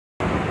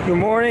Good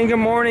morning, good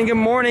morning, good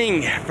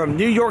morning from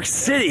New York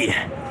City.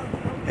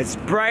 It's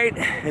bright,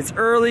 it's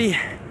early,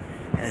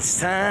 and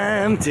it's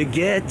time to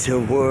get to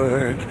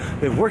work.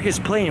 If work is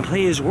play and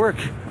play is work,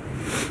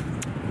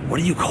 what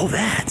do you call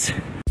that?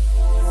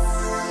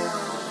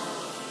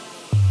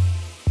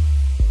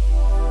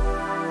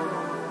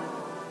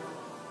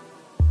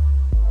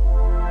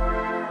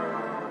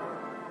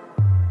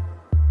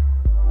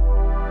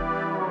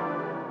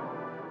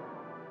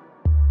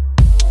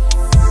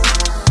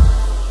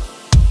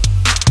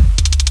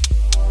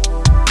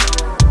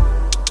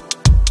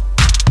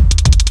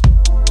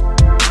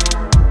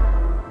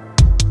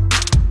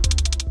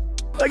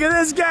 Look at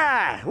this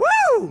guy!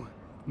 Woo!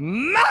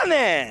 My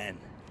man!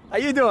 How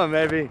you doing,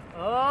 baby?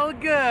 Oh,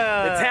 good.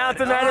 The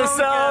talented man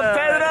himself,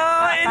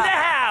 Pedro, in the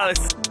house!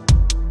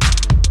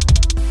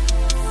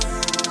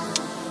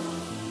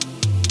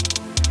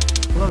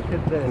 Look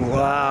at this.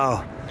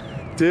 Wow.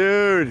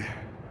 Dude.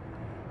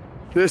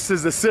 This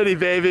is the city,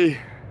 baby.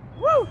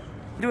 Woo!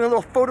 Doing a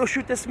little photo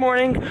shoot this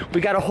morning.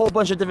 We got a whole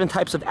bunch of different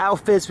types of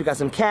outfits. We got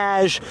some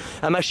cash.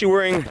 I'm actually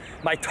wearing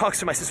my tux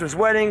for my sister's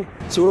wedding.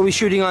 So what are we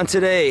shooting on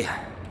today?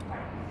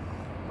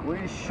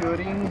 We're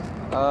shooting,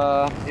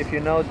 if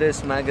you know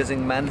this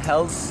magazine, Man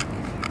Health,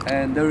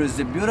 and there is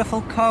a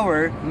beautiful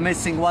cover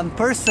missing one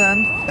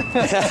person.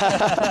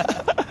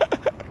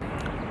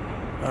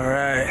 All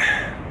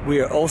right, we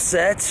are all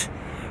set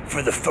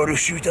for the photo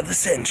shoot of the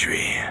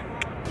century.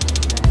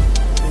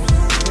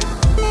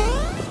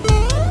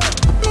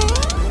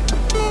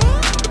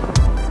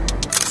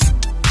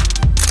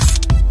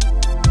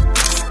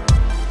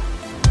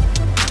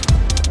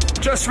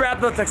 Just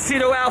wrapped the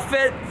tuxedo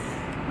outfit.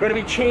 Going to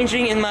be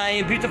changing in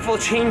my beautiful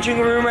changing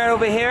room right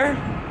over here.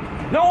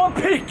 No one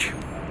peek!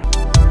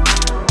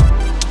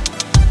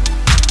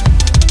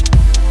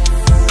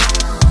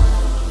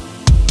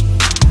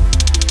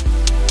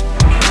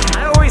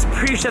 I always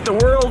preach that the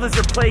world is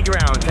your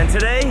playground, and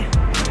today,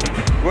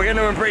 we're going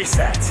to embrace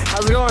that.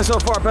 How's it going so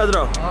far,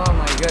 Pedro? Oh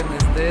my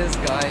goodness, this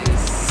guy is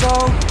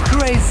so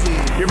crazy.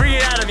 You bring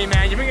it out of me,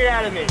 man. You bring it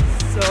out of me.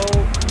 So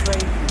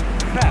crazy.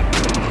 Crap.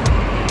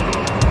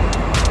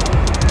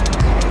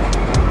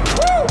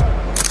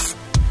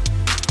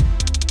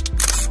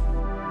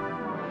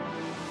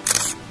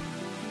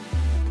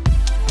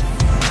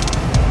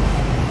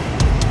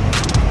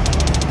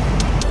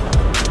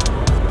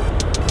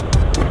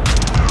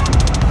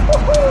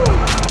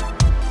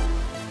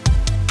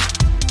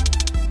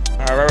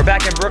 We're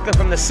back in Brooklyn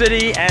from the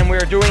city, and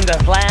we're doing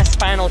the last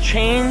final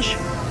change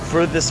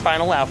for this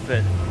final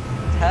outfit.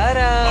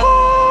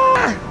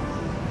 Ta-da!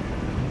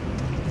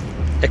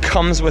 It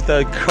comes with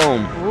a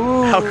comb.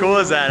 Ooh. How cool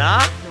is that,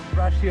 huh? To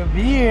brush your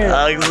beard.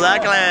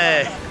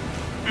 Exactly.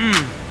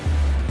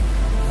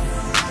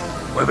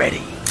 We're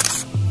ready.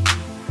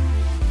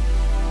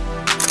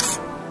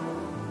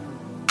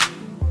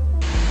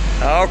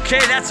 Okay,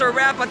 that's a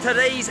wrap on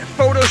today's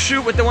photo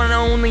shoot with the one and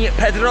only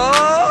Pedro.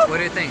 What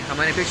do you think? How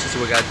many pictures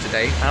we got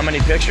today? How many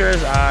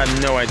pictures?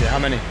 No idea. How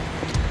many?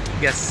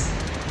 Yes.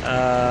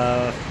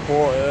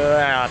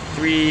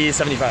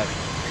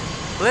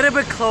 375. A little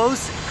bit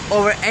close.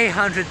 Over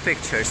 800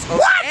 pictures. Over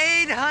What?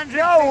 800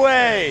 No pictures.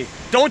 way!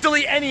 Don't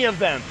delete any of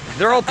them.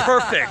 They're all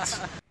perfect.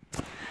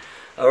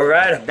 All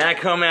right, back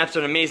home after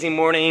an amazing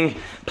morning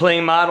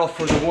playing model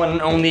for the one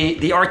and only,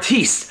 the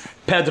artiste,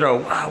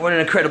 Pedro. Wow, what an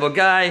incredible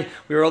guy.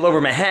 We were all over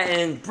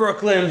Manhattan,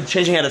 Brooklyn,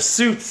 changing out of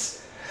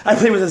suits. I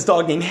played with this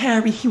dog named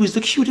Harry. He was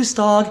the cutest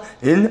dog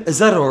in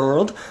the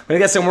world. I'm gonna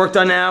get some work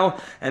done now,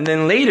 and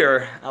then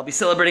later, I'll be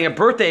celebrating a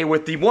birthday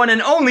with the one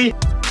and only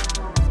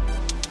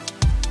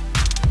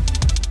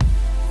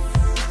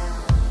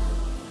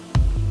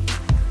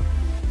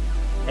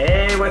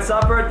Hey, what's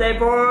up, birthday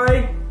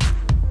boy?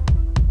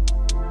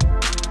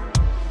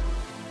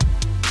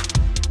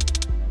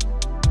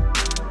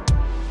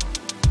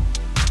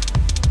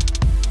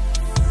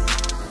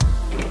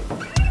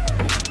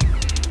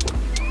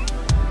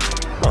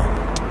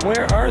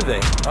 Where are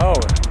they? Oh.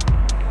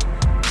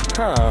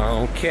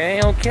 Huh,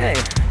 okay, okay.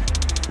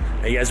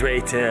 Are you guys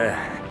ready to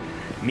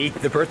meet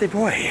the birthday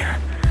boy?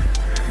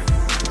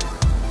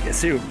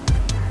 Guess who?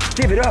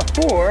 Give it up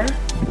for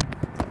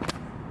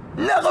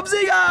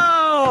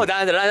Zigo!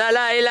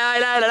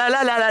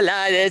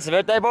 It's the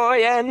birthday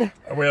boy and...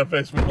 Are we on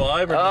Facebook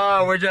Live? Or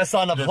oh, we're just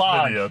on the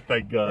vlog. video,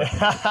 thank God.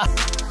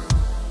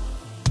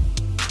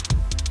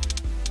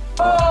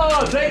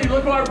 Oh, Zadie,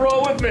 look who I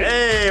brought with me.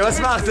 Hey, what's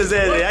maakt de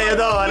Zadie? How you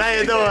doing? How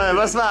you doing?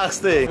 What's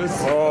maakt die?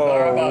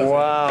 Oh,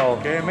 wow.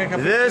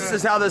 This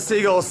is how the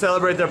seagulls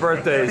celebrate their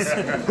birthdays.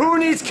 Who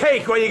needs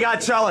cake when you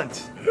got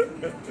challenge?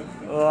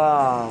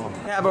 Wow.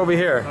 What have over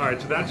here? All right,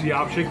 so that's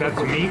yapchik, that's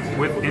the meat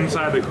with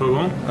inside the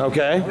kugel.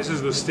 Okay. This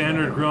is the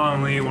standard grill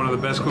on Lee, one of the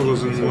best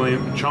kugels in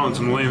Challenge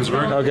in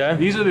Williamsburg. Okay.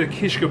 These are the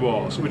kishka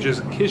balls, which is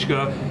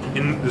kishka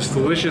in this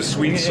delicious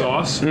sweet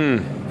sauce.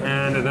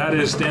 And that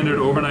is standard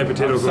overnight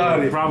potato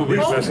kugel, probably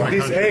the best in the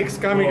These country. eggs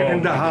coming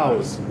in the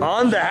house.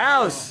 On the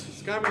house.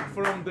 It's coming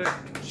from the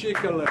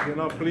chicken,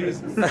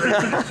 please.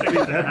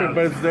 Happy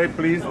birthday,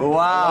 please.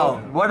 Wow,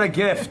 what a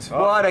gift.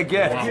 What a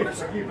gift.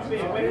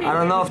 I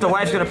don't know if the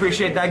wife's gonna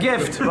appreciate that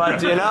gift,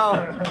 but you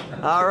know.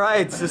 All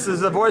right, this is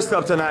the Boys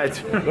Club tonight.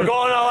 We're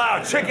going all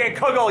out. Chicken,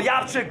 kugel,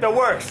 yapchik, the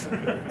works.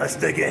 Let's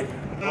dig in.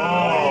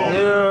 Oh,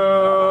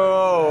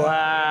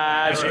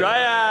 happy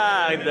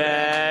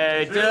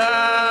birthday to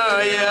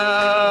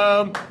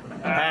you.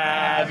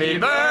 Happy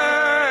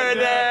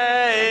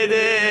birthday,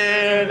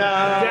 dear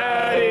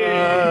Daddy.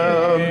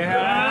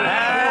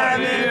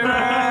 Happy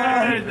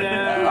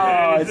birthday.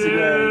 Oh, it's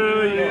good.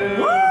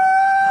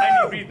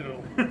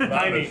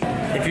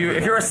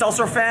 If you're a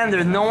seltzer fan,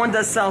 there's no one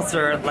does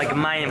seltzer like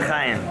Mayim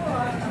Chaim.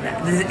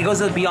 It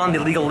goes beyond the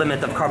legal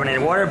limit of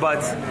carbonated water,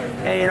 but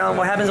hey, you know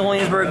what happens in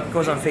Williamsburg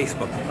goes on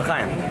Facebook.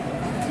 Chaim.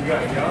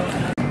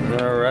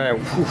 All right.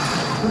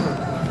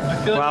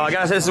 Wow, I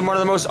gotta say this is one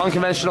of the most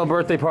unconventional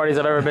birthday parties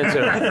I've ever been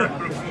to.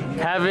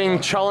 Having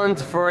cholent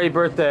for a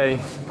birthday.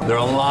 There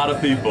are a lot of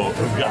people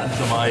who've gotten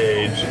to my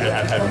age and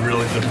have had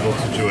really difficult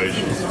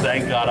situations.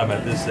 Thank God I'm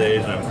at this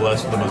age and I'm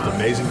blessed with the most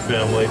amazing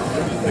family,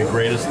 the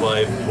greatest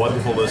life,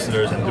 wonderful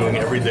listeners, and doing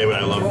every day what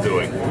I love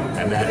doing.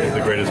 And that is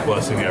the greatest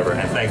blessing ever.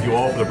 And thank you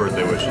all for the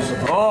birthday wishes.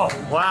 Oh,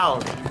 wow.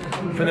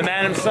 From the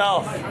man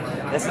himself.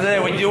 That's the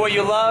thing. When you do what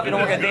you love, you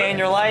don't work a day in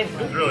your life.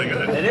 It's really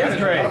good. It is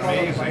great.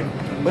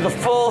 With a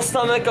full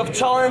stomach of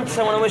cholent,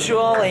 I want to wish you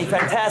all a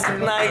fantastic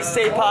night.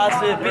 Stay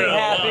positive, be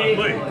happy.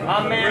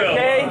 I'm Meir.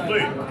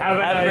 Have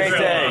a great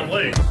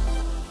day.